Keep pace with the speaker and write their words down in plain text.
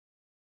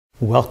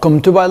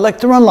Welcome to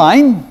iLecture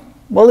Online.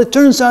 Well, it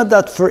turns out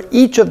that for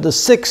each of the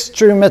 6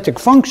 trigonometric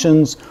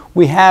functions,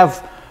 we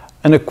have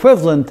an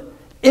equivalent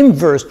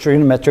inverse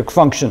trigonometric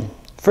function.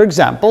 For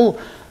example,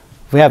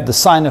 we have the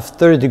sine of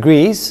 30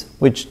 degrees,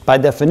 which by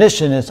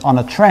definition is on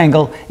a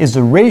triangle, is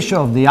the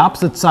ratio of the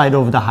opposite side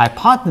over the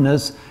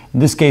hypotenuse.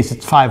 In this case,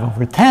 it's 5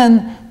 over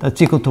 10. That's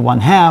equal to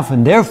 1/2.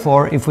 And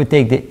therefore, if we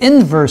take the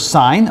inverse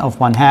sine of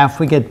 1/2,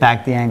 we get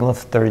back the angle of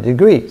 30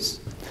 degrees.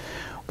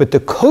 With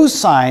the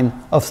cosine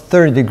of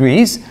 30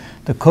 degrees,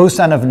 the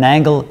cosine of an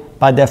angle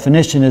by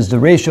definition is the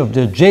ratio of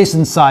the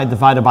adjacent side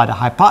divided by the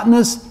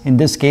hypotenuse. In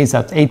this case,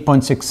 that's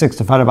 8.66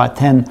 divided by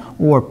 10,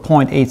 or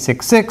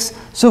 0.866.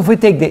 So if we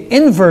take the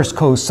inverse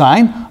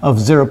cosine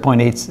of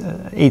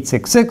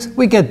 0.866,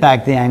 we get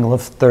back the angle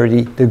of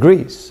 30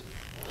 degrees.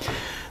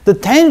 The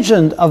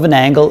tangent of an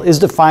angle is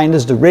defined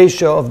as the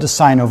ratio of the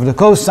sine over the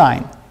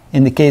cosine.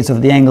 In the case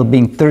of the angle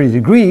being 30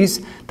 degrees,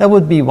 that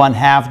would be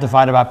 1/2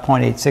 divided by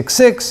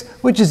 0.866,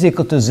 which is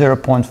equal to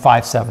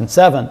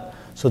 0.577.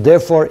 So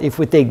therefore, if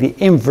we take the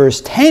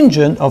inverse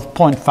tangent of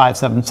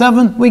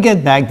 0.577, we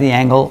get back the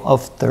angle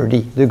of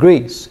 30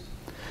 degrees.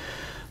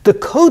 The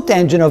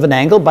cotangent of an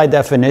angle, by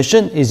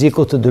definition, is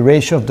equal to the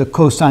ratio of the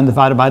cosine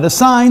divided by the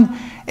sine,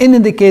 and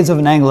in the case of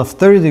an angle of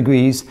 30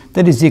 degrees,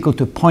 that is equal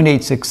to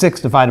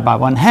 0.866 divided by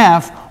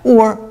 1/2,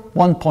 or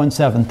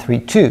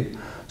 1.732.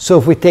 So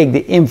if we take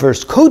the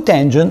inverse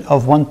cotangent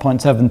of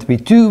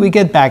 1.732, we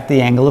get back the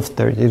angle of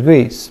 30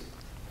 degrees.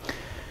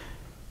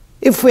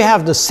 If we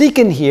have the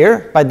secant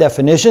here, by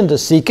definition, the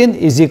secant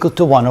is equal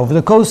to 1 over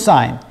the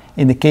cosine.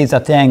 In the case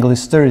that the angle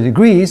is 30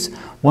 degrees,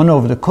 1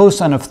 over the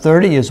cosine of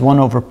 30 is 1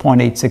 over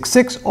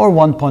 0.866, or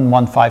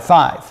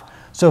 1.155.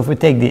 So if we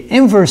take the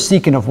inverse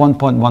secant of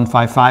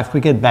 1.155,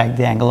 we get back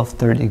the angle of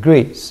 30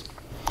 degrees.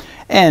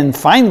 And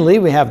finally,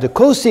 we have the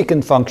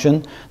cosecant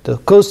function. The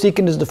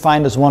cosecant is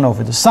defined as 1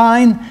 over the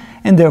sine,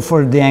 and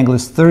therefore the angle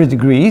is 30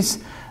 degrees.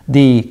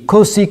 The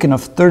cosecant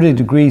of 30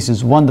 degrees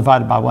is 1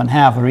 divided by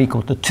 1/2, or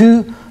equal to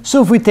 2.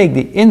 So if we take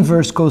the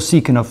inverse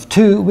cosecant of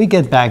 2, we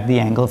get back the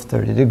angle of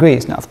 30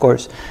 degrees. Now, of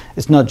course,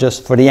 it's not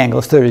just for the angle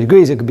of 30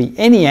 degrees, it could be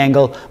any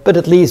angle, but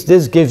at least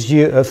this gives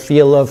you a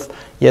feel of,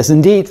 yes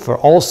indeed, for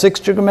all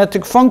 6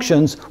 trigonometric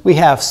functions, we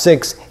have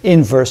 6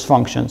 inverse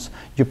functions.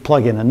 You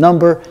plug in a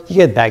number, you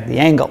get back the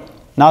angle.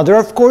 Now, there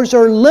of course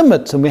are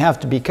limits, and we have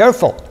to be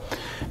careful,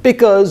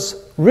 because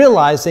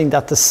realizing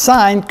that the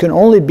sine can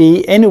only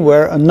be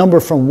anywhere a number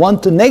from 1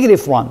 to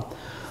 -1.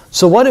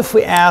 So what if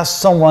we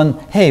ask someone,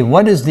 hey,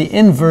 what is the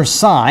inverse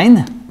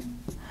sine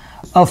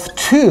of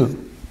 2?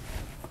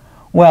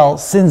 Well,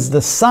 since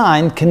the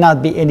sine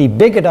cannot be any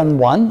bigger than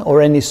 1 or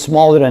any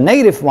smaller than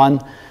 -1,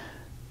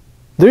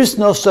 there is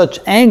no such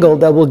angle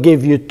that will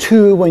give you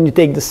 2 when you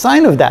take the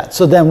sine of that.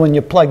 So then when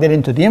you plug that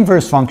into the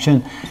inverse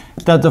function,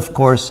 that's of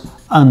course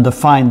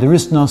undefined. There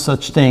is no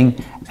such thing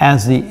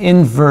as the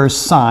inverse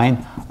sine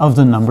of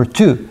the number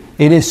 2.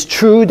 It is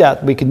true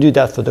that we can do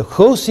that for the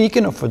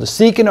cosecant, or for the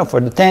secant, or for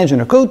the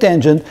tangent or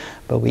cotangent,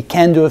 but we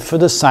can't do it for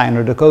the sine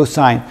or the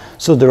cosine.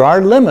 So there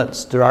are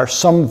limits. There are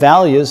some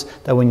values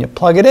that when you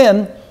plug it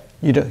in,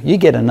 you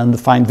get an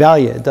undefined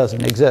value. It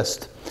doesn't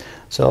exist.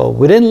 So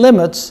within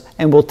limits,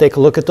 and we'll take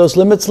a look at those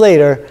limits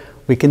later,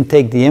 we can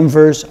take the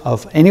inverse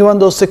of any one of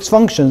those 6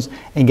 functions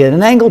and get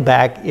an angle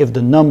back if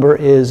the number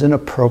is an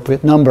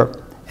appropriate number.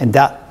 And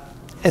that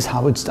is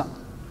how it's done.